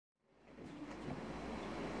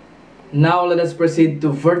Now let us proceed to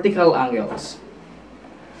vertical angles.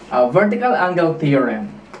 Vertical angle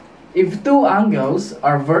theorem. If two angles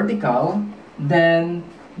are vertical, then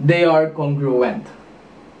they are congruent.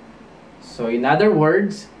 So in other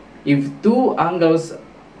words, if two angles,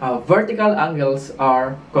 vertical angles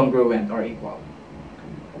are congruent or equal.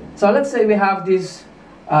 So let's say we have this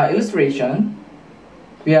illustration.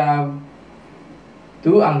 We have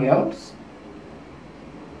two angles.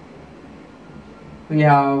 We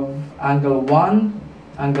have angle 1,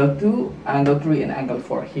 angle 2, angle 3, and angle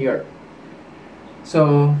 4 here.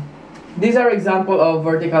 So these are examples of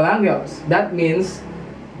vertical angles. That means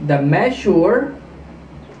the measure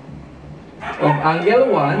of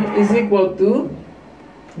angle 1 is equal to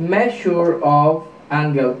measure of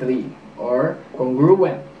angle 3 or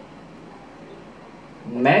congruent.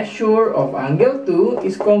 Measure of angle 2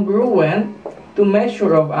 is congruent to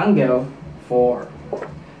measure of angle 4.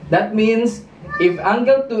 That means if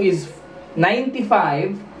angle 2 is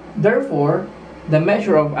 95, therefore the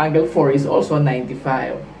measure of angle 4 is also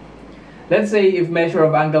 95. Let's say if measure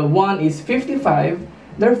of angle 1 is 55,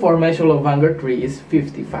 therefore measure of angle 3 is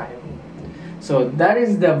 55. So that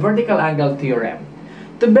is the vertical angle theorem.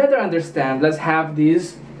 To better understand, let's have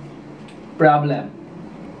this problem.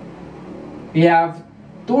 We have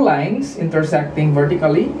two lines intersecting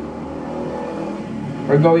vertically.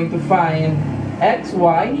 We're going to find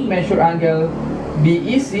XY, measure angle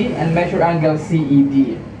BEC, and measure angle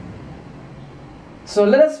CED. So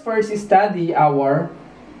let us first study our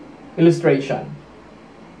illustration.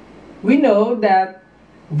 We know that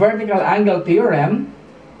vertical angle theorem,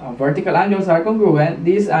 vertical angles are congruent.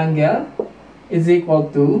 This angle is equal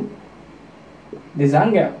to this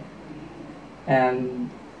angle, and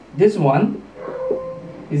this one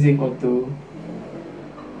is equal to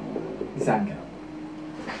this angle.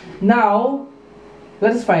 Now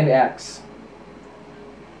let us find x.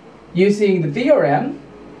 Using the theorem,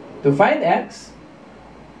 to find x,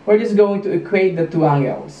 we're just going to equate the two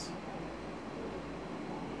angles.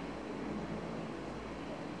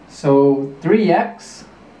 So 3x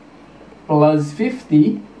plus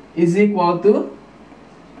 50 is equal to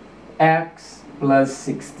x plus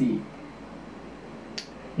 60.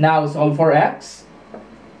 Now solve for x.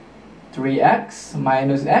 3x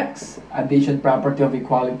minus x, addition property of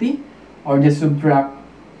equality, or just subtract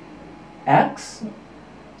x.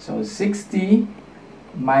 So 60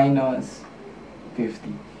 minus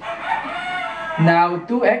 50. Now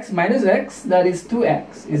 2x minus x, that is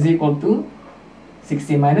 2x, is equal to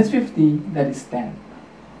 60 minus 50, that is 10.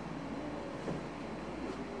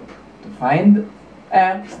 To find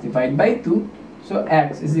x, divide by 2, so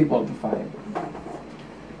x is equal to 5.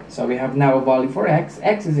 So we have now a value for x.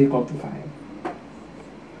 X is equal to 5.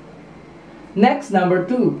 Next, number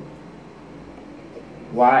 2.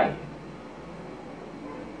 Y.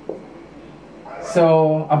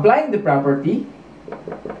 So applying the property,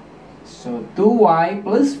 so 2y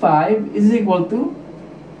plus 5 is equal to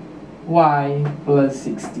y plus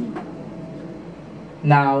 60.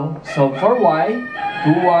 Now solve for y.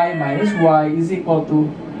 2y minus y is equal to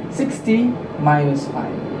 60 minus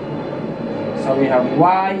 5. So we have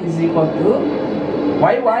y is equal to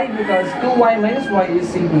y because 2y minus y is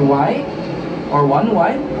simply y, or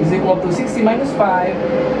 1y is equal to 60 minus 5,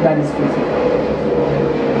 that is 50.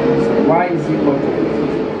 So y is equal to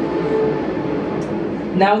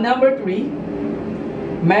 50. Now number 3,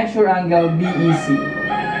 measure angle BEC.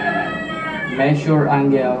 Measure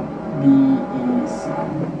angle BEC.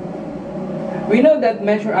 We know that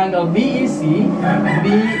measure angle BEC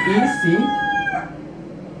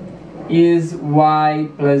is y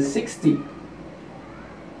plus 60.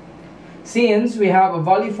 Since we have a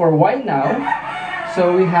value for y now,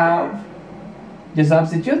 so we have, just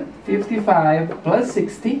substitute 55 plus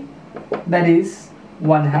 60, that is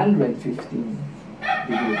 115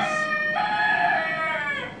 degrees.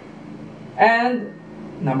 And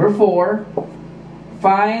number 4,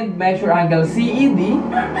 find measure angle CED.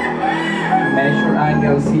 Measure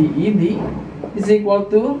angle CED is equal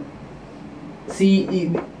to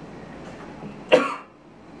CED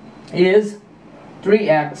is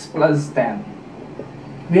 3x plus 10.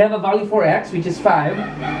 We have a value for x, which is 5.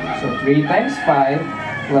 So 3 times 5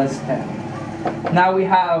 plus 10. Now we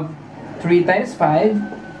have 3 times 5,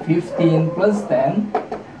 15 plus 10,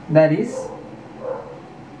 that is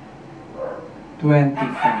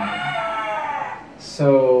 25.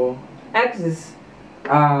 So x is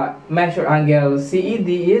measure angle CED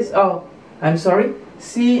is,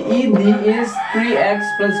 CED is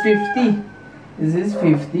 3x plus 50. This is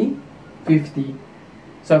 50, 50.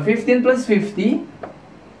 So 15 plus 50,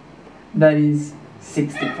 that is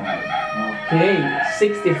 65. Okay,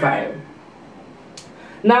 65.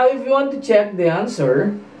 Now, if you want to check the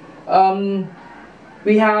answer,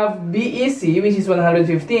 we have BEC, which is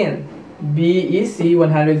 115. BEC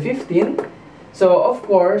 115. So, of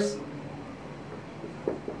course,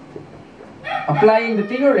 applying the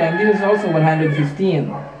theorem, this is also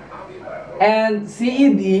 115. And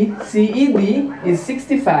CED is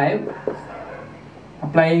 65.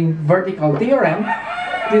 Applying vertical theorem,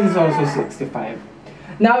 this is also 65.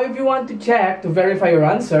 Now, if you want to check to verify your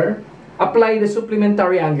answer, apply the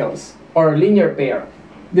supplementary angles or linear pair.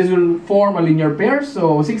 This will form a linear pair.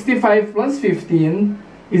 So 65 plus 15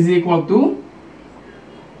 is equal to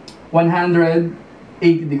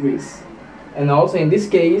 180 degrees. And also in this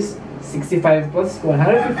case, 65 plus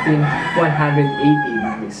 115,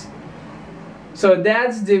 180 degrees. So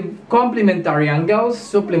that's the complementary angles,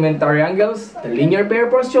 supplementary angles, the linear pair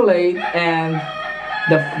postulate, and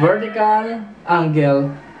the vertical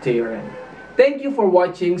angle theorem. Thank you for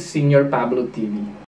watching Senior Pablo TV.